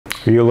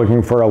Are you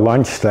looking for a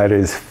lunch that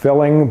is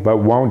filling but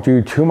won't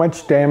do too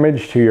much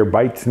damage to your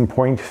bites and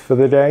points for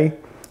the day?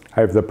 I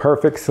have the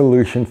perfect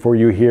solution for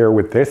you here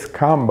with this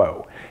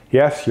combo.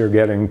 Yes, you're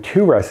getting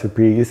 2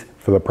 recipes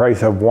for the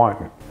price of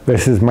 1.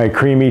 This is my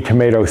creamy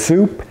tomato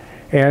soup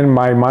and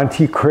my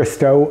Monte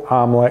Cristo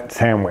omelet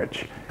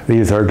sandwich.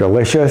 These are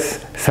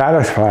delicious,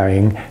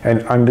 satisfying,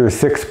 and under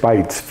 6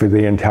 bites for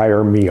the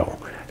entire meal.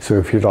 So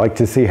if you'd like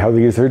to see how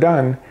these are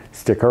done,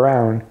 stick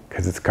around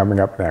because it's coming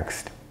up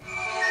next.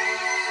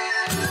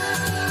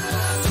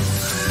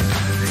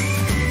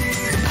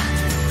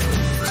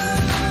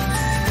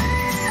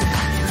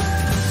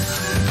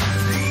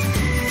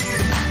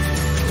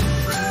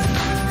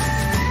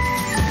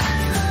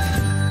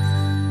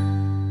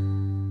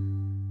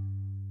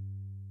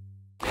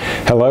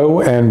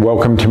 Hello and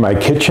welcome to my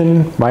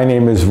kitchen. My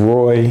name is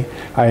Roy.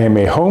 I am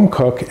a home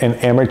cook and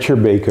amateur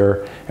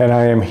baker, and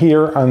I am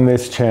here on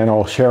this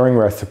channel sharing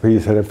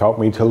recipes that have helped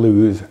me to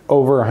lose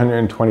over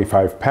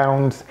 125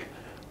 pounds,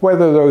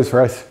 whether those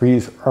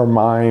recipes are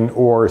mine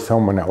or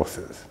someone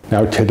else's.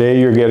 Now today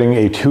you're getting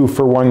a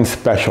 2-for-1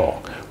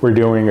 special. We're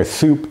doing a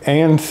soup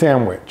and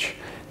sandwich.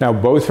 Now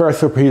both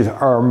recipes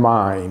are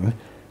mine,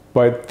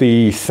 but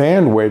the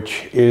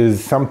sandwich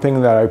is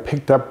something that I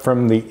picked up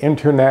from the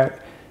internet,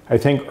 I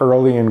think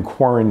early in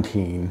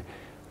quarantine,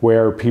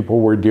 where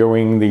people were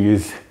doing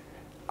these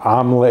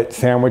omelet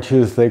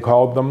sandwiches, they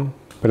called them.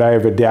 But I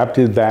have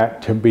adapted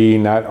that to be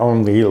not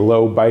only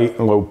low bite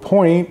and low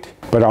point,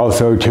 but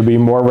also to be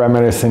more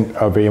reminiscent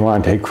of a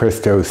Monte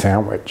Cristo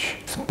sandwich.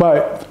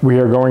 But we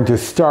are going to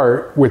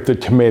start with the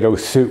tomato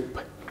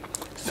soup.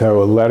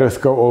 So let us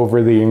go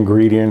over the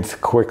ingredients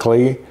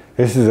quickly.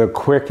 This is a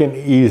quick and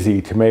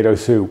easy tomato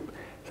soup.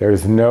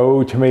 There's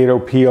no tomato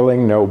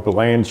peeling, no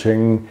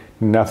blanching,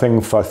 nothing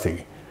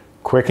fussy.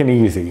 Quick and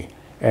easy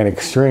and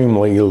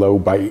extremely low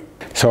bite.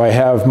 So I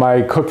have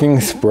my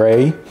cooking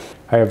spray.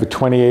 I have a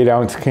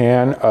 28-ounce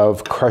can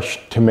of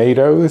crushed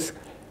tomatoes.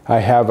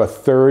 I have a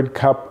 1/3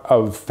 cup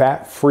of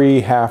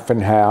fat-free half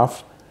and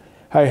half.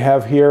 I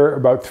have here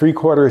about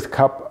 3/4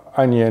 cup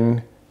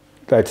onion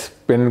that's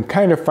been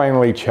kind of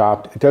finely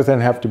chopped. It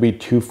doesn't have to be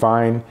too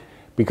fine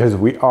because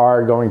we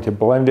are going to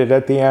blend it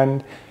at the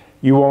end.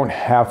 You won't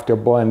have to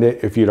blend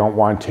it if you don't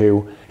want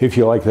to, if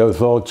you like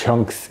those little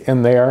chunks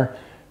in there.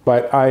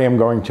 But I am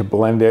going to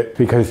blend it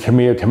because to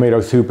me a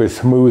tomato soup is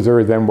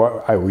smoother than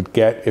what I would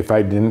get if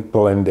I didn't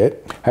blend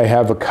it. I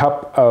have a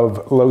cup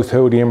of low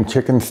sodium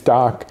chicken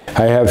stock.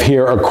 I have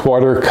here a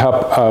 1/4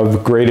 cup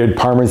of grated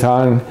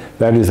Parmesan.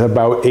 That is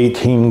about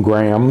 18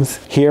 grams.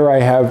 Here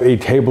I have a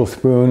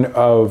tablespoon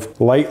of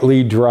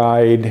lightly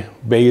dried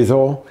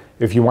basil.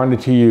 If you wanted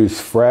to use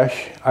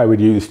fresh, I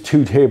would use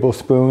 2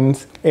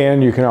 tablespoons,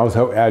 and you can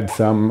also add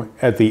some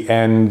at the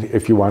end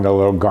if you want a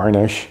little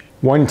garnish.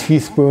 1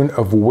 teaspoon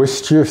of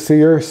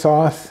Worcestershire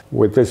sauce.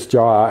 With this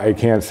jaw, I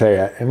can't say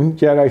it, and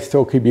yet I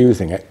still keep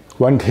using it.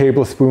 1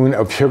 tablespoon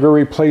of sugar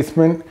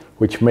replacement,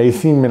 which may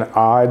seem an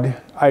odd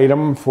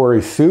item for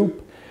a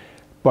soup,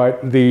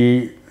 but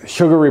the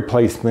sugar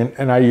replacement,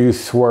 and I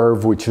use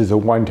Swerve, which is a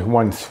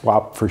 1-to-1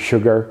 swap for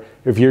sugar.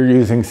 If you're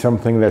using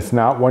something that's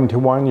not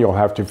 1-to-1, you'll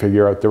have to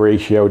figure out the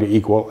ratio to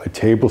equal a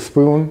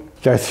tablespoon.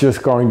 That's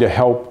just going to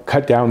help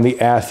cut down the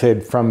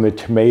acid from the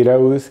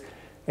tomatoes,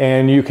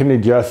 and you can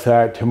adjust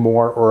that to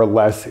more or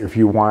less if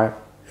you want.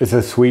 It's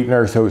a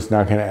sweetener, so it's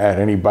not going to add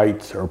any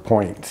bites or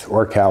points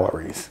or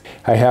calories.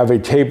 I have a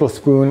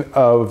tablespoon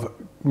of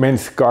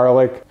minced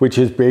garlic, which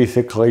is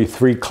basically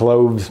 3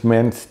 cloves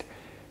minced.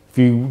 If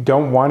you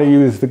don't want to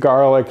use the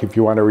garlic, if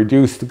you want to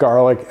reduce the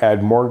garlic,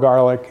 add more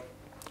garlic.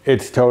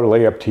 It's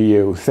totally up to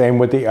you. Same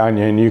with the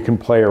onion, you can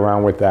play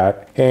around with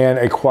that. And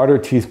a 1/4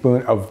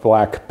 teaspoon of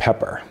black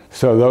pepper.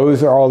 So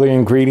those are all the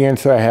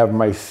ingredients. I have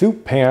my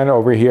soup pan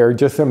over here,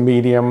 just a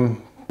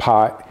medium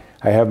pot.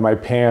 I have my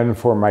pan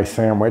for my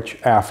sandwich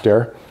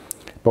after,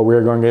 but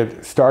we're going to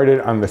get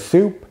started on the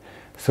soup.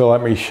 So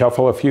let me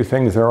shuffle a few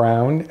things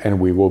around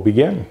and we will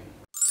begin.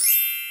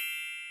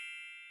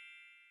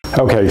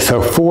 Okay,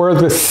 so for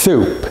the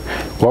soup,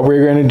 what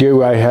we're going to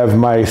do, I have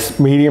my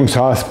medium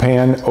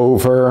saucepan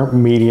over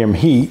medium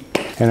heat,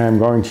 and I'm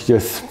going to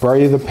just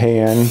spray the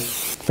pan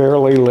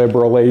fairly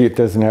liberally. It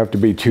doesn't have to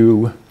be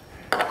too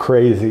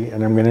crazy,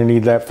 and I'm going to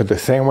need that for the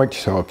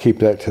sandwich, so I'll keep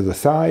that to the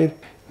side.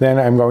 Then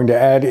I'm going to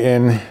add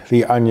in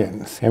the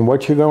onions. And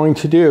what you're going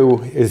to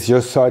do is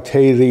just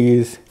saute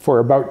these for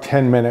about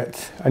 10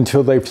 minutes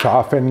until they've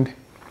softened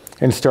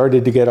and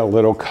started to get a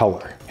little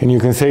color. And you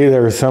can see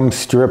there are some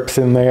strips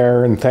in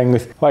there and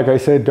things. Like I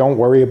said, don't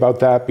worry about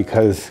that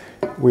because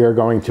we are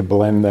going to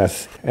blend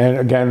this. And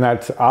again,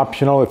 that's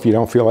optional. If you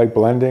don't feel like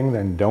blending,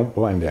 then don't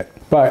blend it.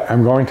 But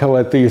I'm going to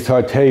let these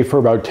saute for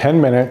about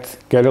 10 minutes,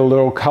 get a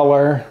little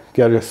color,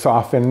 get it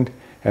softened,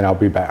 and I'll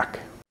be back.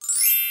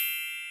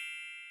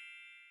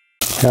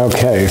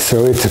 Okay,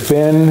 so it's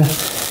been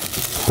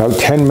about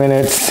 10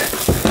 minutes.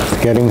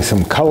 Getting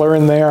some color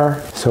in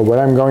there. So what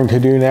I'm going to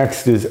do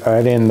next is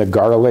add in the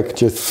garlic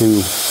just to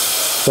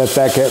let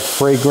that get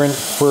fragrant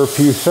for a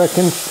few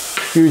seconds.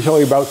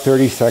 Usually about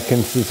 30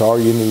 seconds is all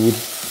you need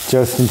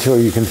just until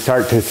you can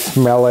start to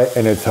smell it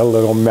and it's a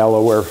little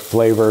mellower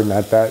flavor,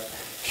 not that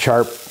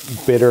sharp,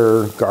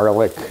 bitter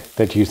garlic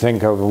that you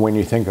think of when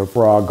you think of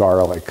raw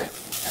garlic.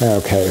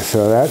 Okay,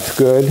 so that's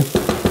good.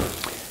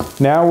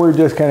 Now we're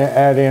just going to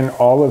add in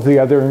all of the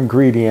other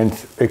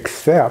ingredients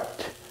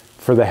except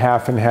for the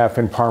half and half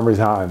and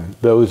Parmesan.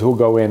 Those will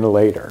go in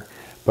later.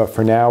 But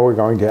for now, we're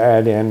going to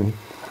add in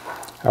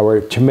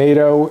our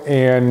tomato,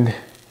 and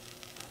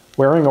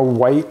wearing a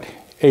white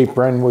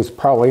apron was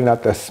probably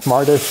not the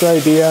smartest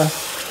idea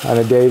on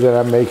a day that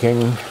I'm making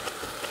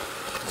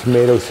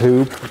tomato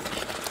soup,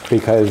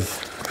 because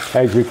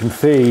as you can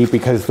see,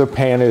 because the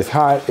pan is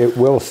hot, it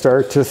will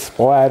start to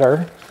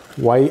splatter.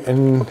 White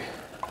and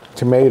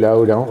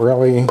tomato don't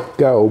really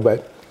go,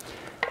 but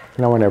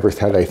no one ever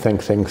said I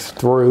think things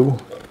through.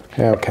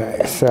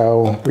 Okay,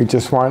 so we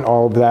just want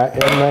all of that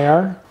in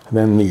there.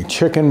 Then the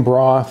chicken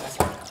broth,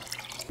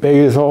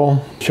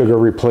 basil, sugar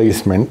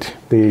replacement,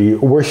 the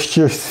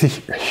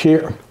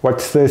Worcestershire,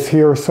 what's this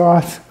here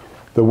sauce?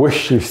 The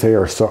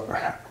Worcestershire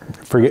sauce,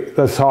 forget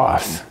the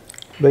sauce.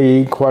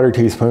 The 1/4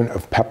 teaspoon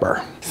of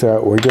pepper.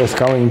 So we're just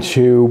going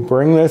to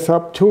bring this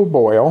up to a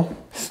boil,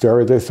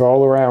 stir this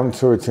all around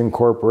so it's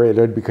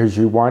incorporated, because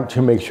you want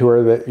to make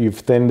sure that you've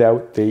thinned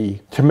out the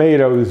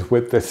tomatoes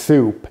with the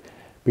soup,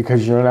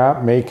 because you're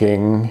not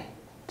making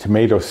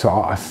tomato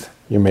sauce,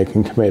 you're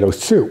making tomato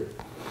soup.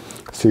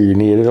 So you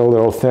need it a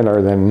little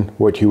thinner than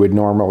what you would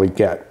normally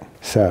get.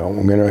 So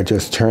I'm gonna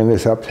just turn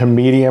this up to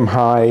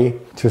medium-high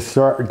to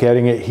start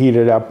getting it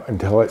heated up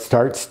until it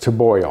starts to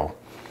boil.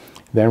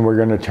 Then we're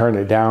gonna turn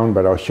it down,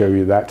 but I'll show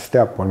you that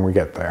step when we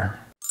get there.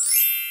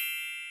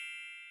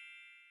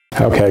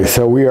 Okay,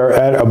 so we are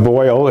at a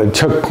boil. It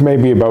took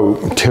maybe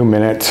about 2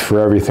 minutes for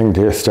everything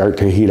to start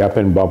to heat up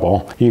and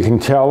bubble. You can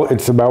tell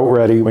it's about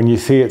ready when you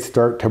see it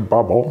start to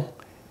bubble,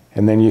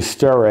 and then you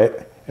stir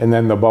it, and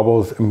then the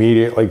bubbles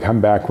immediately come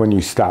back when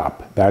you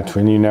stop. That's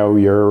when you know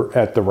you're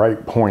at the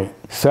right point.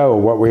 So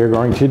what we are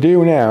going to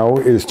do now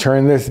is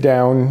turn this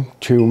down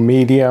to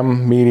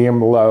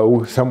medium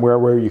low, somewhere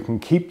where you can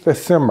keep the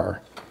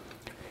simmer.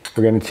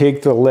 We're going to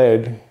take the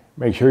lid,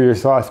 make sure your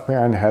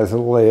saucepan has a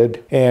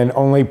lid, and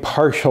only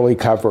partially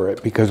cover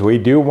it, because we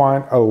do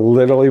want a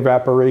little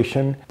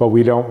evaporation, but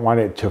we don't want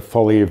it to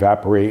fully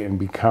evaporate and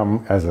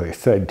become, as I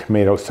said,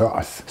 tomato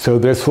sauce. So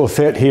this will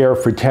sit here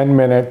for 10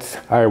 minutes.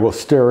 I will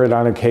stir it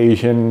on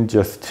occasion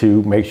just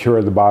to make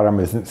sure the bottom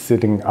isn't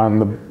sitting on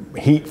the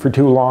heat for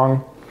too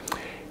long,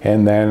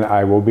 and then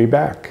I will be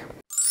back.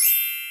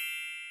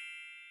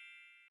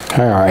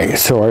 All right,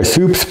 so our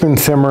soup's been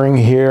simmering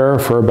here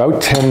for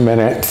about 10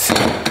 minutes.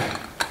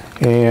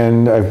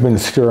 And I've been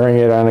stirring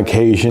it on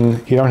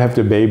occasion. You don't have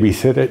to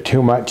babysit it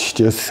too much,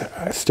 just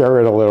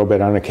stir it a little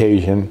bit on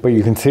occasion. But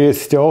you can see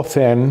it's still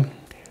thin,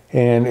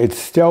 and it's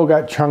still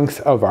got chunks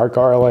of our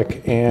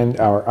garlic and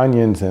our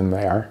onions in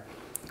there,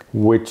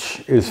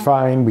 which is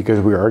fine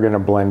because we are gonna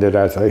blend it,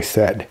 as I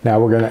said.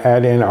 Now we're gonna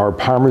add in our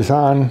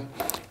Parmesan,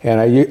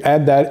 and I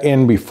add that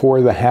in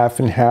before the half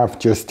and half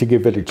just to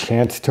give it a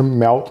chance to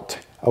melt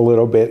a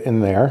little bit in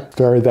there.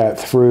 Stir that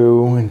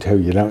through until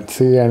you don't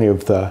see any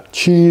of the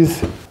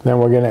cheese. Then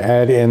we're gonna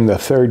add in the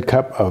 1/3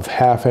 cup of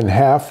half and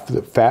half,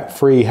 the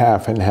fat-free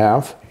half and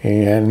half,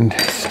 and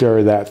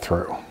stir that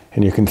through.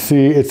 And you can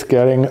see it's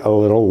getting a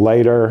little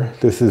lighter.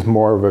 This is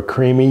more of a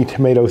creamy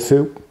tomato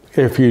soup.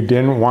 If you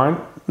didn't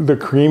want the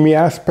creamy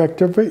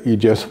aspect of it, you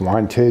just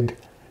wanted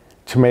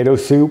tomato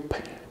soup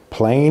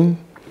plain,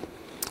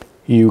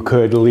 you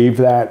could leave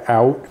that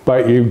out,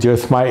 but you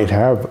just might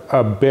have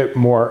a bit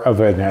more of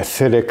an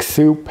acidic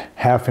soup.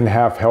 Half and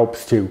half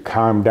helps to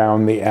calm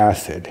down the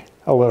acid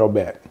a little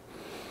bit.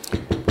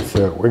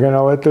 So we're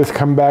gonna let this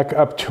come back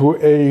up to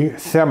a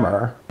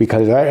simmer.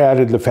 Because I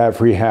added the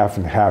fat-free half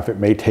and half, it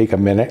may take a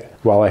minute.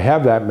 While I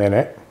have that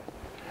minute,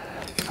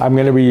 I'm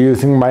gonna be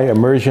using my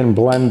immersion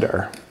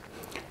blender.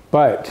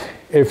 But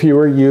if you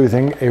were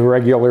using a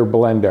regular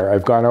blender,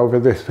 I've gone over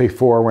this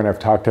before when I've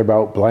talked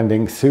about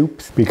blending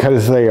soups,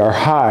 because they are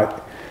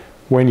hot,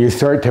 when you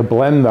start to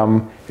blend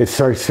them, it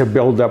starts to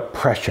build up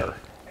pressure.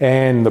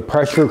 And the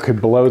pressure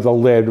could blow the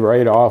lid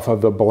right off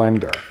of the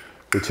blender,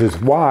 which is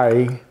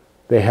why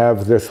they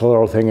have this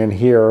little thing in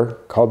here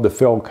called the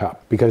fill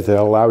cup, because it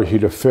allows you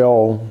to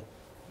fill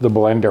the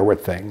blender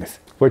with things.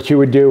 What you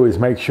would do is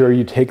make sure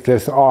you take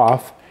this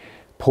off,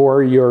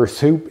 pour your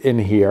soup in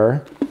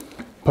here,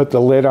 put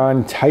the lid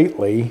on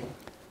tightly,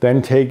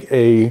 then take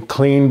a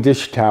clean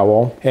dish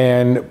towel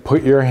and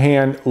put your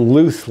hand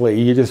loosely.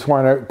 You just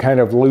want to kind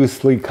of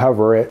loosely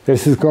cover it.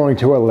 This is going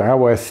to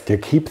allow us to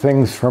keep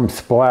things from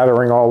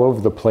splattering all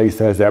over the place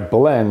as it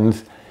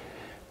blends,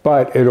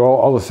 but it will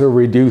also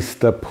reduce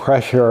the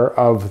pressure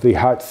of the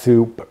hot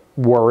soup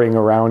whirring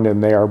around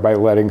in there by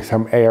letting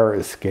some air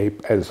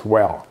escape as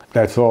well.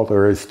 That's all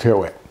there is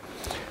to it.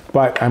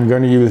 But I'm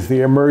going to use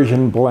the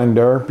immersion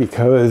blender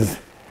because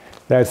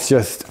that's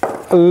just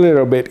a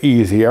little bit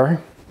easier.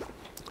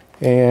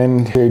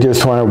 And you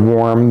just want to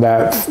warm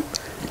that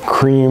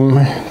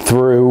cream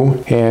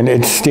through, and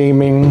it's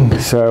steaming,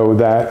 so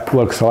that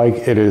looks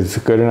like it is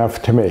good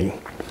enough to me.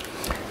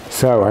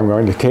 So I'm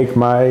going to take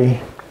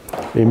my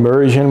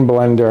immersion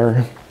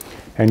blender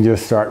and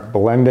just start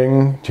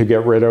blending to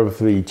get rid of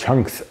the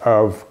chunks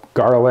of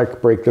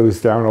garlic, break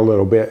those down a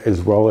little bit,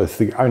 as well as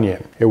the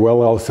onion. It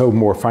will also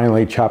more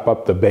finely chop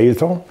up the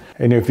basil.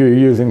 And if you're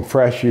using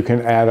fresh, you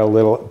can add a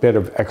little bit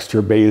of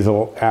extra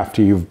basil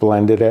after you've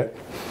blended it.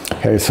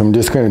 Okay, so I'm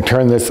just going to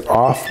turn this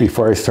off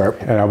before I start,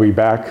 and I'll be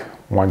back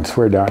once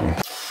we're done.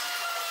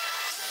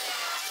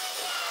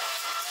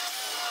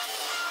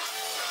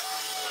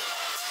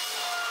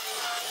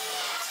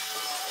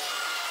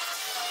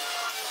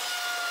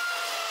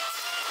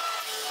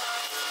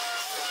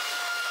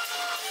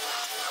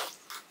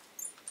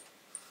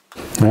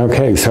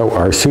 Okay, so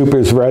our soup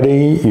is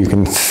ready. You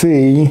can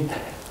see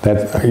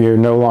that you're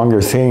no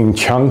longer seeing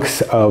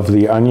chunks of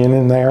the onion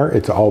in there.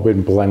 It's all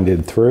been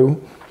blended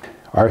through.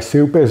 Our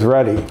soup is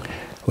ready.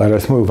 Let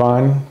us move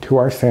on to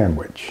our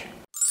sandwich.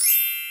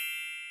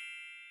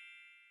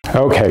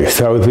 Okay,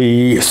 so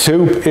the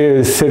soup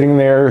is sitting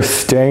there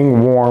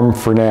staying warm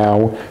for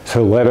now,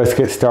 so let us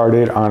get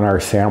started on our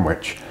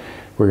sandwich.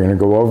 We're going to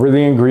go over the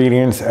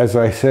ingredients. As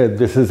I said,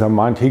 this is a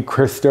Monte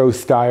Cristo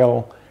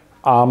style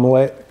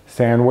omelet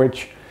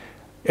sandwich.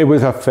 It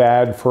was a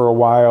fad for a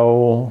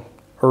while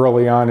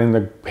early on in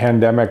the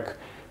pandemic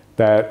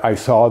that I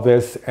saw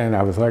this and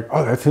I was like,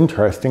 oh, that's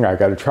interesting, I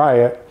gotta try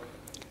it.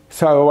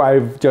 So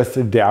I've just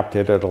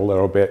adapted it a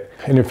little bit.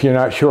 And if you're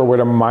not sure what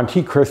a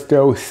Monte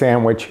Cristo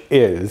sandwich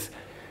is,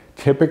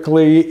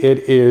 typically it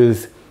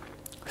is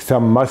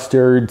some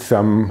mustard,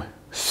 some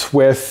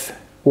Swiss,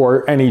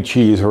 or any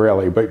cheese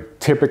really, but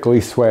typically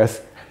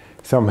Swiss,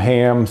 some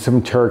ham,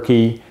 some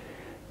turkey.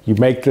 You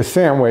make the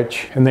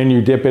sandwich and then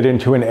you dip it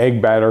into an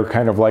egg batter,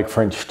 kind of like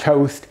French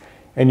toast,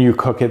 and you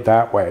cook it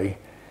that way.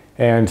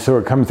 And so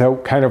it comes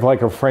out kind of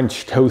like a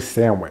French toast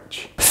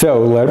sandwich.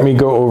 So let me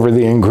go over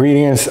the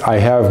ingredients. I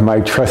have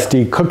my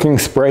trusty cooking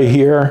spray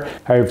here.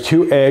 I have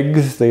 2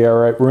 eggs. They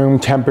are at room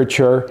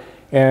temperature.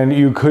 And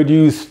you could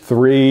use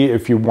 3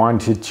 if you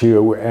wanted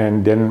to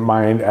and didn't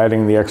mind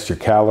adding the extra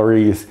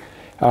calories.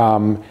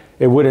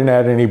 It wouldn't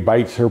add any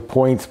bites or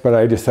points, but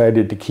I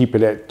decided to keep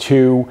it at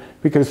 2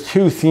 because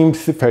 2 seems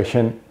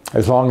sufficient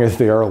as long as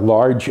they are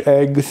large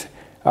eggs.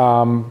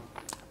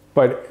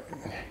 But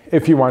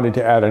if you wanted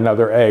to add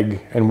another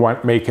egg and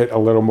make it a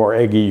little more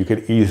eggy, you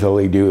could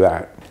easily do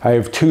that. I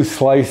have 2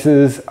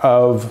 slices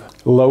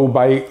of low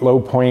bite, low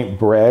point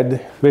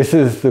bread. This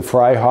is the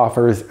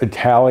Freihofer's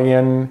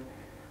Italian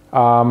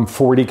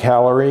 40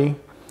 calorie.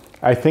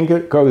 I think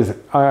it goes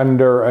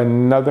under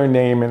another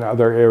name in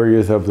other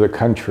areas of the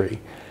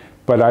country,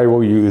 but I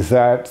will use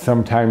that.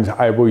 Sometimes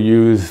I will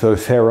use the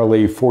Sara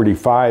Lee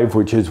 45,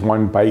 which is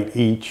 1 bite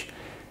each.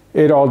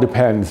 It all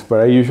depends,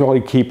 but I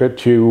usually keep it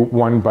to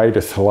 1 bite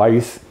a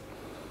slice.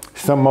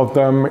 Some of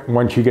them,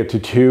 once you get to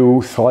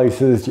 2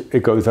 slices,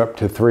 it goes up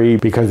to 3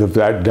 because of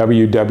that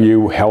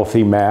WW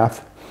Healthi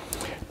math.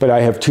 But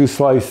I have 2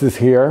 slices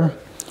here.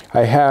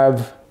 I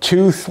have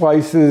 2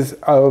 slices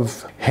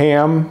of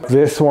ham.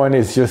 This one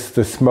is just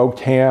the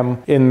smoked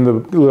ham in the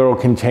little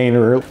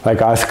container,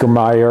 like Oscar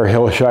Mayer,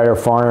 Hillshire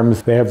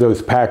Farms. They have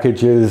those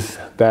packages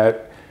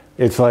that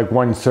it's like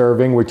 1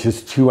 serving, which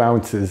is 2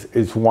 ounces,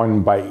 is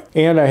 1 bite.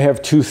 And I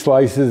have 2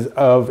 slices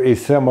of a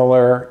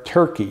similar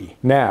turkey.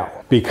 Now,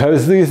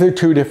 because these are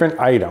 2 different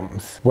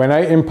items, when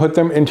I input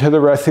them into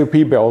the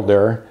recipe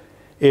builder,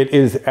 it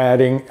is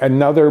adding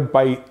another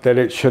bite that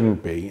it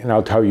shouldn't be, and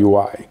I'll tell you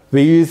why.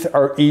 These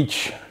are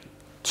each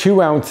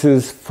 2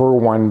 ounces for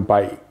 1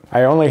 bite.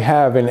 I only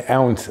have 1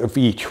 ounce of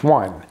each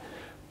one,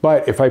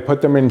 but if I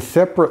put them in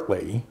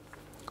separately,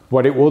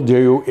 what it will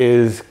do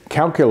is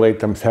calculate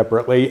them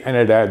separately and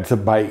it adds a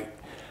bite.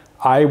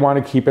 I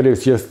want to keep it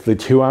as just the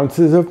 2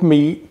 ounces of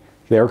meat.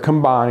 They're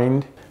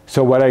combined.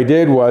 So what I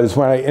did was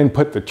when I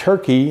input the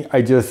turkey,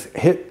 I just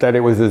hit that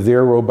it was a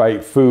 0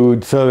 bite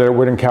food so that it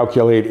wouldn't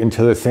calculate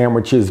into the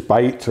sandwich's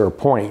bites or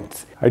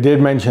points. I did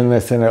mention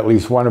this in at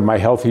least one of my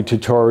Healthi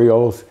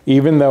tutorials.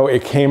 Even though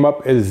it came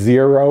up as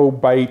 0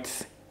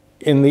 bites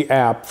in the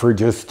app for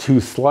just 2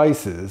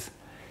 slices,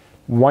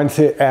 once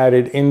it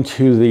added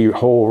into the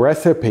whole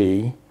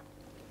recipe,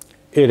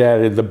 it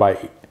added the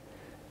bite.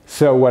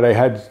 So what I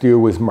had to do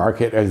was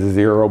mark it as a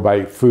 0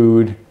 bite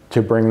food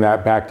to bring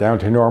that back down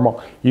to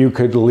normal. You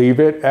could leave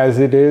it as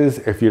it is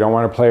if you don't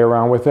want to play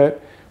around with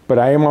it, but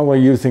I am only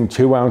using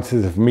 2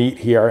 ounces of meat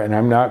here and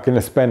I'm not going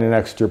to spend an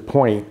extra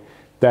point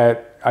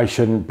that I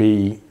shouldn't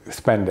be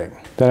spending.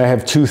 Then I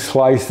have 2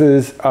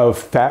 slices of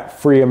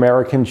fat-free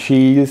American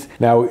cheese.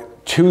 Now,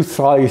 2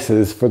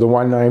 slices for the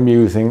one I'm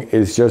using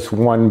is just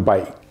 1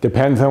 bite.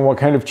 Depends on what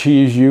kind of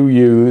cheese you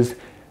use.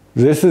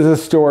 This is a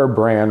store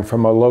brand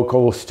from a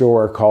local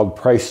store called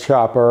Price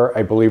Chopper.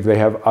 I believe they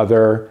have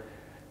other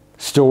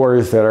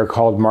stores that are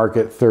called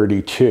Market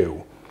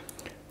 32.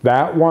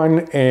 That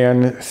one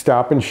and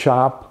Stop and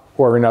Shop,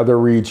 or in other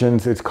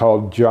regions it's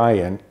called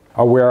Giant,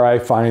 are where I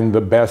find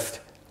the best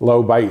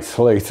low bite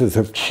slices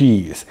of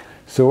cheese.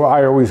 So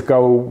I always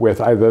go with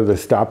either the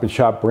Stop and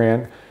Shop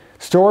brand.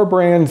 Store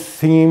brands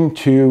seem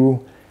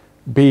to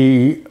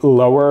be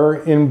lower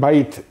in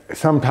bite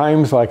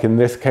sometimes, like in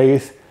this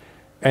case,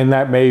 And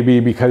that may be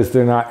because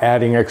they're not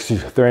adding extra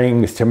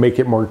things to make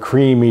it more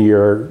creamy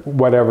or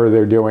whatever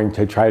they're doing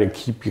to try to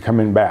keep you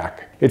coming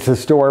back. It's a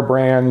store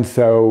brand,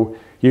 so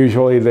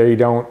usually they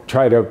don't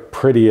try to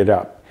pretty it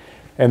up.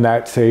 And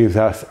that saves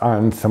us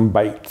on some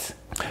bites.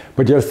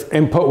 But just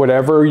input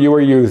whatever you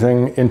are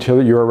using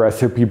into your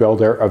recipe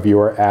builder of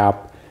your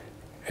app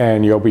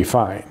and you'll be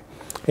fine.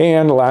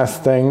 And the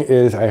last thing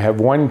is I have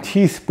 1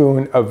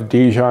 teaspoon of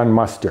Dijon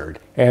mustard.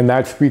 And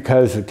that's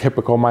because a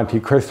typical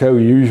Monte Cristo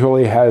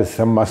usually has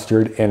some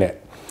mustard in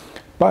it.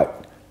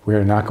 But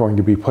we're not going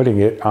to be putting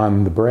it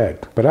on the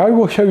bread. But I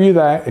will show you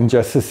that in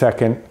just a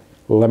second.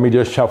 Let me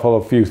just shuffle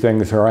a few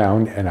things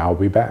around and I'll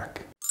be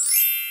back.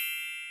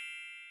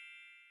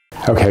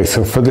 Okay,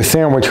 so for the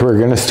sandwich, we're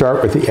going to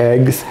start with the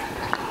eggs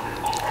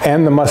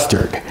and the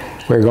mustard.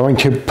 We're going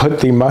to put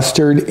the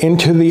mustard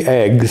into the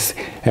eggs,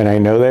 and I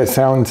know that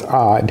sounds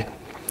odd,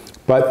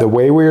 but the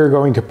way we are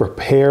going to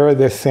prepare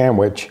this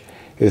sandwich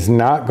is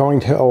not going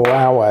to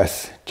allow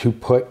us to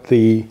put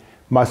the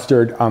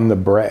mustard on the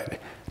bread.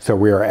 So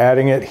we are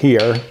adding it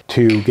here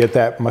to get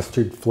that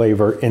mustard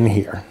flavor in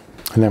here.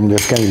 And I'm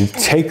just going to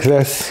take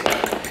this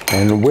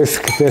and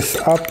whisk this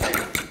up.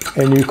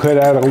 And you could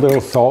add a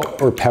little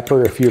salt or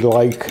pepper if you'd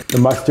like. The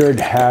mustard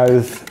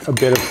has a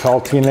bit of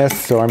saltiness,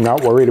 so I'm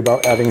not worried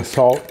about adding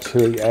salt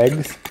to the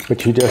eggs.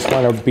 But you just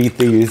want to beat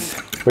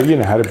these, but you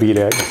know how to beat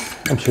eggs.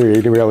 I'm sure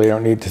you really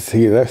don't need to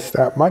see this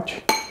that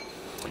much.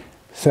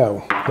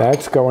 So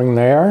that's going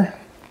there.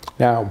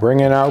 Now bring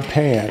in our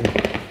pan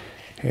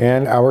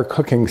and our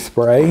cooking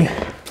spray.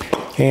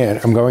 And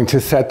I'm going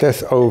to set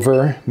this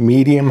over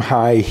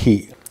medium-high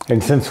heat.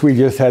 And since we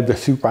just had the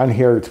soup on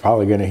here, it's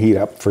probably going to heat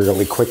up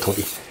fairly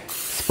quickly.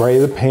 Spray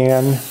the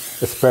pan,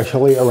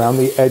 especially around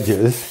the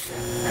edges.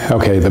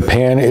 Okay, the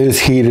pan is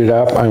heated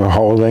up. I'm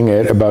holding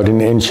it about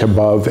 1 inch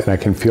above and I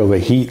can feel the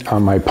heat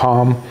on my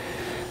palm.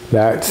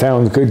 That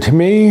sounds good to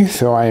me,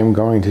 so I am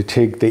going to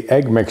take the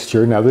egg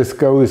mixture. Now this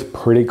goes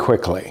pretty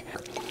quickly.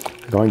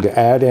 I'm going to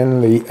add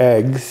in the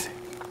eggs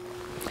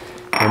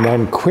and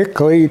then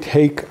quickly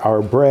take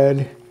our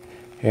bread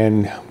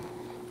and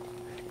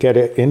get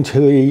it into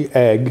the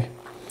egg,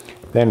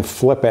 then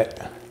flip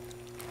it.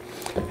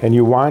 And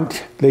you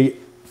want the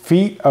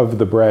feet of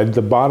the bread,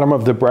 the bottom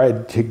of the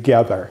bread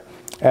together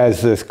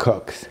as this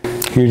cooks.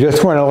 You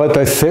just want to let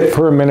this sit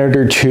for a minute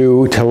or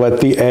two to let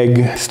the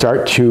egg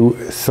start to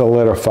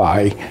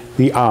solidify,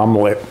 the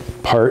omelet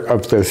part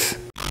of this.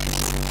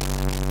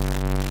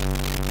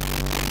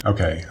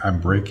 Okay, I'm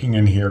breaking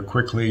in here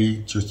quickly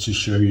just to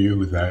show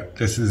you that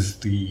this is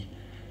the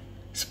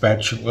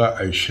spatula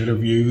I should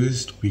have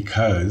used,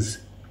 because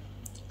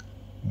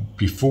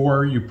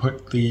before you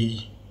put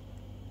the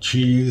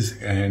cheese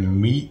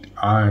and meat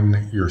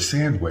on your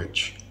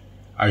sandwich,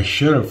 I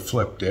should have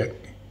flipped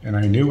it, and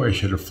I knew I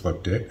should have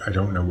flipped it. I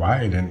don't know why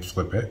I didn't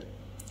flip it,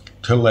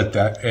 to let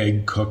that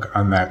egg cook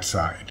on that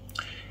side.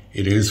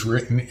 It is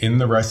written in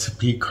the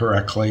recipe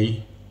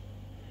correctly,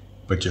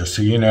 but just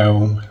so you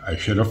know, I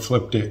should have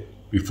flipped it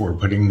before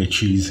putting the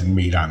cheese and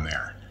meat on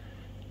there.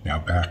 Now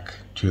back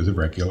to the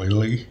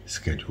regularly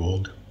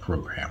scheduled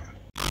program.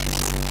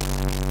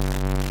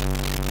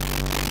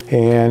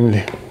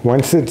 And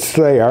once it's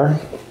there,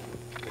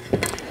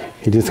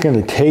 you're just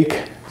going to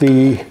take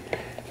the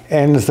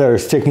ends that are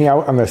sticking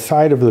out on the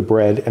side of the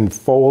bread and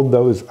fold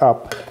those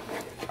up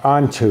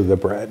onto the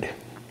bread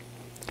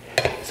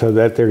so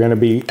that they're going to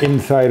be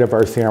inside of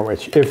our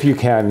sandwich, if you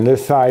can.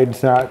 This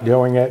side's not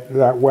doing it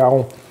that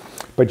well,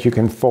 but you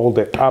can fold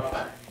it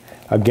up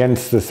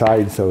against the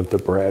sides of the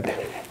bread.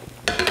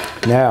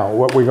 Now,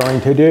 what we're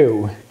going to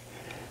do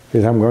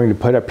is I'm going to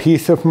put a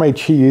piece of my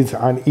cheese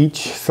on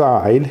each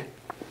side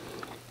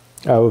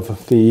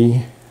of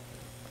the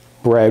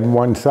bread,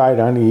 one side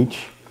on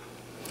each.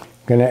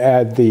 I'm going to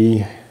add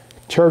the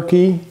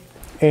turkey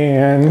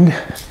and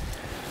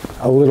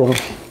a little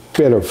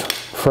bit of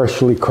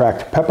freshly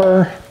cracked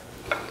pepper,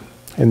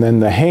 and then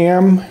the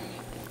ham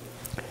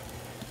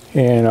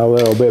and a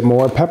little bit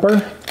more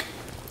pepper.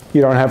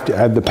 You don't have to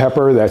add the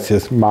pepper, that's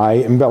just my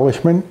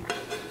embellishment.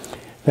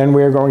 Then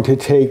we're going to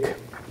take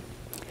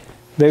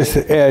this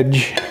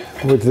edge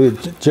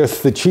with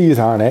just the cheese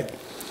on it,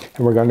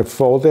 and we're going to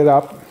fold it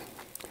up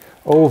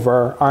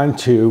over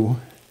onto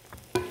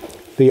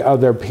the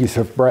other piece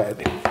of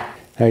bread.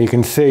 Now you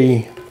can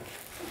see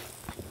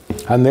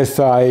on this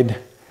side,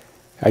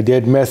 I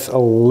did miss a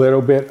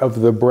little bit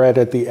of the bread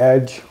at the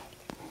edge,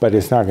 but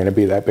it's not going to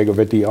be that big of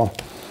a deal.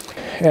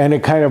 And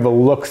it kind of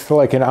looks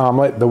like an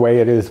omelet the way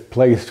it is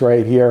placed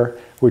right here,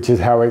 which is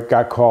how it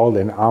got called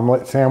an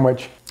omelet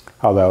sandwich.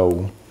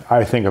 Although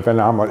I think of an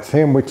omelet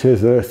sandwich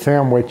as a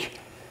sandwich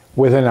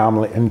with an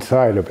omelet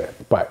inside of it.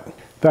 But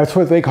that's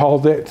what they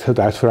called it, so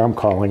that's what I'm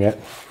calling it.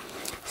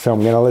 So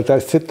I'm going to let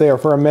that sit there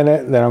for a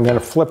minute, then I'm going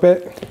to flip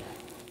it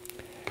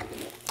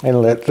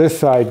and let this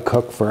side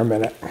cook for a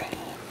minute.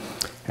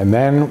 And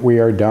then we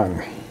are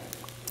done.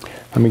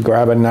 Let me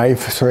grab a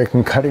knife so I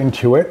can cut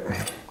into it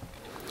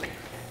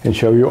and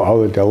show you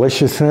all the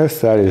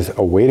deliciousness that is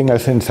awaiting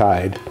us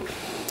inside.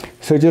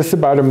 So just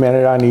about a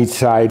minute on each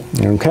side.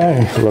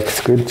 Okay,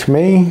 looks good to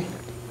me.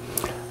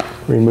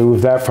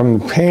 Remove that from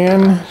the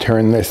pan,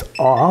 turn this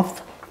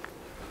off,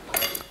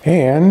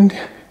 and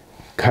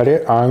cut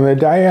it on the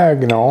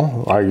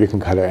diagonal, or you can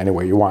cut it any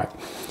way you want.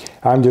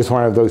 I'm just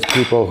one of those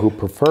people who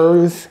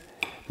prefers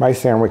my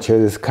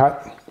sandwiches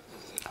cut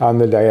on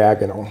the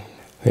diagonal.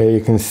 There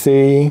you can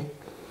see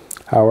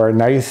our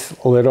nice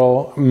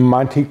little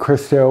Monte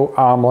Cristo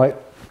omelet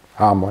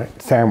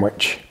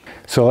sandwich.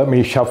 So let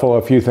me shuffle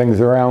a few things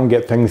around,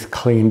 get things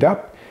cleaned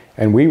up,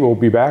 and we will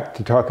be back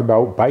to talk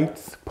about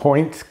bites,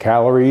 points,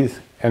 calories,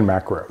 and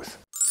macros.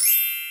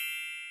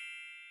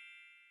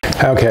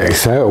 Okay,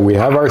 so we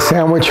have our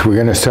sandwich. We're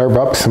gonna serve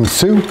up some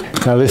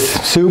soup. Now this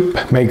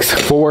soup makes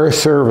 4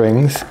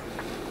 servings,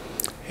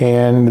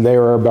 and they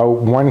are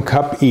about 1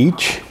 cup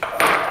each.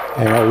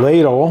 And a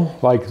ladle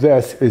like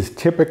this is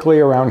typically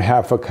around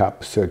half a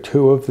cup. So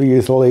 2 of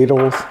these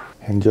ladles,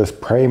 and just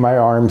pray my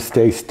arms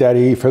stay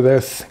steady for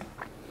this,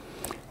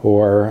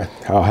 or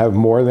I'll have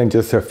more than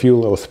just a few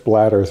little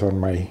splatters on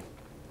my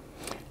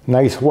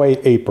nice white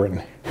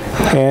apron.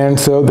 And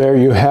so there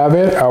you have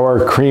it,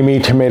 our creamy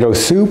tomato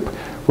soup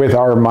with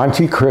our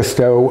Monte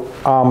Cristo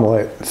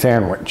omelet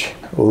sandwich.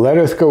 Let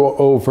us go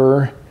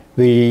over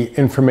the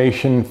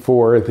information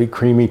for the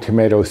creamy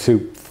tomato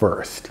soup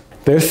first.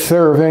 This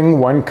serving,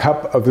 1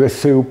 cup of the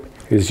soup,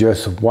 is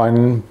just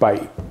 1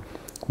 bite,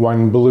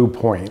 1 blue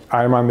point.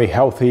 I'm on the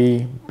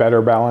Healthi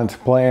Better Balance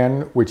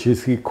plan, which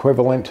is the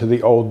equivalent to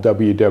the old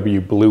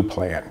WW Blue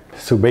plan.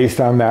 So based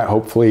on that,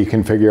 hopefully you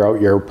can figure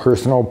out your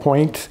personal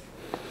points.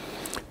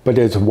 But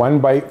it's 1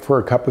 bite for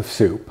a cup of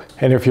soup.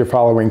 And if you're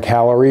following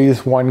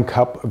calories, 1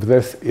 cup of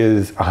this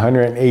is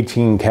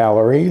 118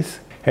 calories.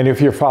 And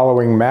if you're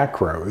following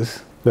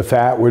macros, the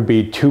fat would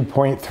be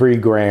 2.3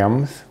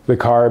 grams, the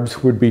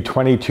carbs would be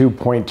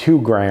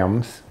 22.2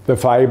 grams, the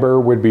fiber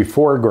would be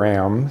 4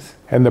 grams,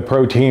 and the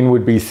protein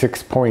would be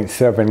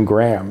 6.7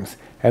 grams.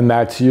 And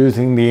that's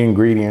using the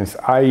ingredients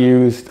I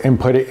used and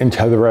put it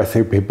into the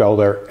recipe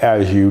builder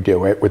as you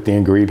do it with the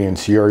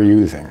ingredients you're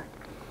using.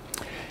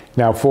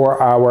 Now for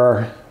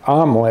our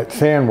omelet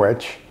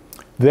sandwich,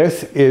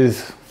 this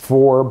is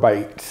 4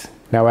 bites.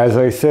 Now as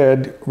I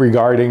said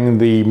regarding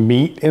the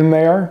meat in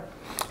there,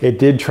 it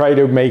did try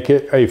to make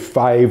it a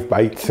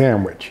 5-bite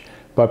sandwich,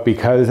 but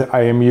because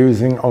I am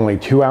using only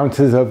 2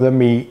 ounces of the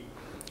meat,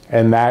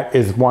 and that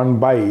is 1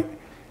 bite,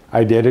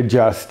 I did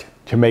adjust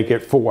to make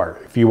it 4.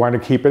 If you want to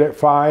keep it at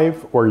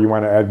 5, or you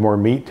want to add more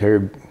meat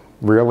to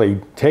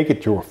really take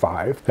it to a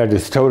 5, that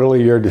is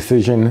totally your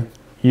decision.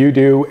 You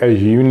do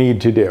as you need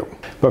to do.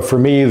 But for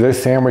me,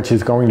 this sandwich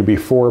is going to be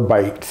 4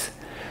 bites.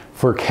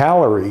 For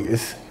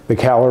calories, the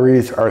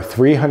calories are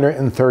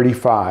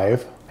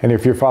 335, and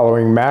if you're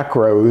following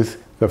macros,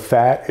 the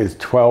fat is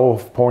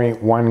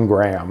 12.1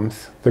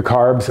 grams. The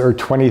carbs are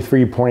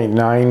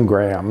 23.9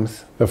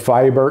 grams. The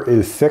fiber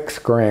is 6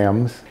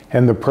 grams.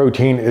 And the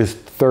protein is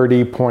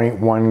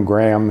 30.1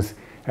 grams.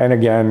 And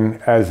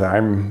again, as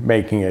I'm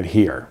making it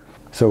here.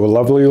 So a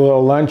lovely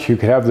little lunch. You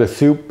could have the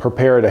soup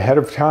prepared ahead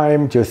of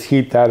time. Just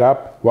heat that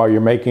up while you're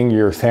making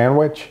your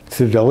sandwich.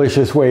 It's a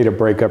delicious way to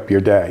break up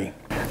your day.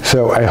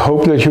 So I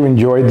hope that you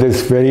enjoyed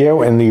this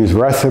video and these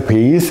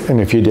recipes,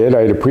 and if you did,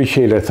 I'd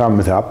appreciate a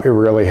thumbs up. It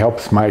really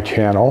helps my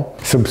channel.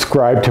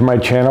 Subscribe to my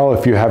channel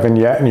if you haven't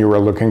yet and you are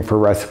looking for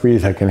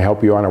recipes that can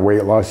help you on a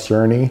weight loss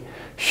journey.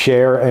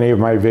 Share any of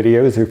my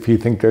videos if you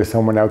think there's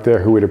someone out there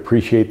who would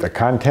appreciate the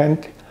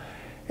content.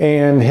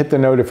 And hit the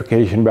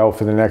notification bell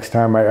for the next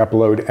time I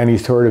upload any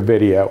sort of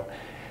video.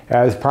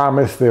 As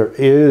promised, there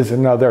is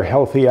another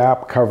Healthi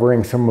app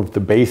covering some of the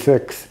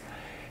basics,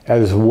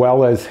 as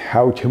well as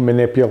how to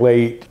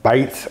manipulate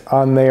bites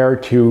on there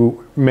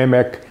to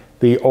mimic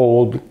the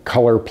old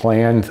color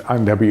plans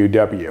on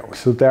WW.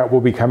 So that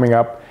will be coming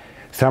up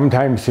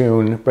sometime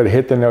soon, but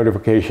hit the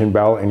notification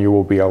bell and you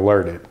will be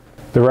alerted.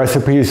 The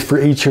recipes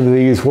for each of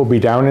these will be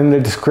down in the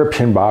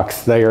description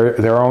box. They are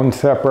their own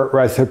separate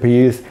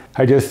recipes.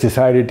 I just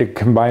decided to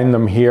combine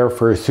them here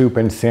for a soup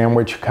and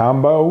sandwich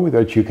combo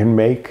that you can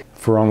make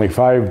for only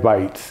 5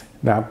 bites.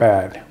 Not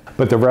bad.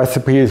 But the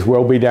recipes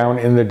will be down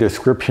in the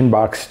description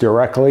box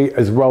directly,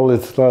 as well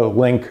as the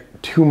link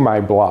to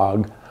my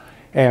blog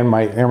and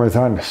my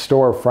Amazon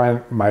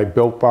storefront, my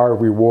Built Bar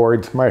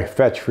rewards, my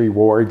Fetch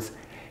rewards,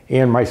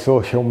 and my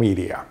social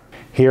media.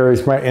 Here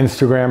is my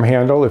Instagram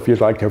handle if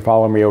you'd like to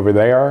follow me over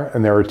there.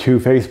 And there are 2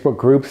 Facebook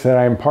groups that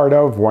I'm part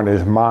of. One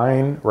is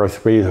mine,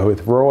 Recipes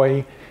with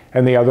Roy,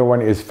 and the other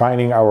one is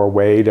Finding Our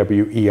Way,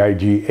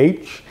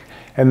 WEIGH.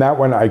 And that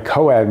one I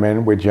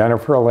co-admin with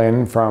Jennifer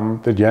Lynn from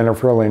the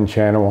Jennifer Lynn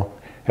channel,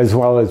 as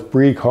well as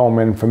Bree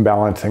Coleman from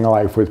Balancing a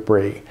Life with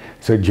Bree.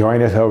 So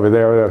join us over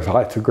there. There's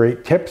lots of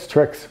great tips,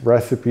 tricks,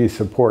 recipes,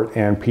 support,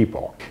 and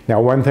people.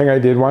 Now, one thing I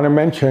did want to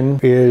mention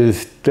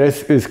is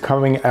this is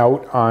coming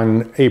out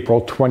on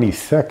April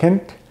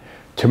 22nd.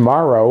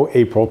 Tomorrow,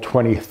 April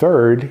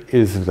 23rd,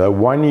 is the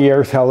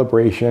 1-year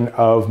celebration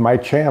of my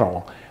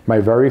channel. My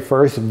very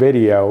first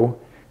video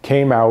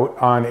came out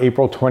on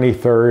April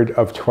 23rd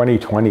of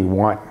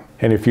 2021.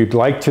 And if you'd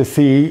like to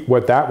see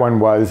what that one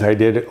was, I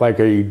did it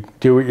like a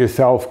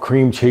do-it-yourself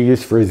cream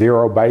cheese for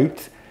 0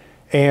 bites.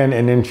 and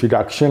an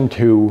introduction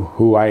to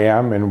who I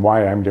am and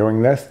why I'm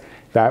doing this,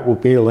 that will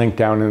be linked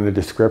down in the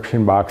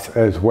description box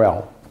as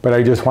well. But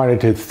I just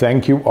wanted to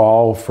thank you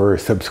all for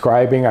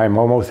subscribing. I'm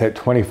almost at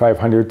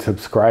 2,500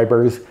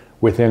 subscribers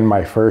within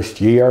my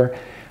first year.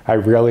 I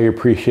really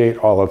appreciate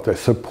all of the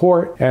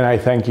support, and I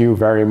thank you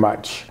very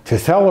much. To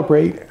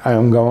celebrate,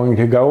 I'm going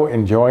to go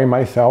enjoy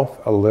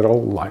myself a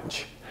little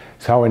lunch.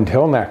 So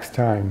until next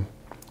time,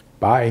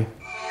 bye.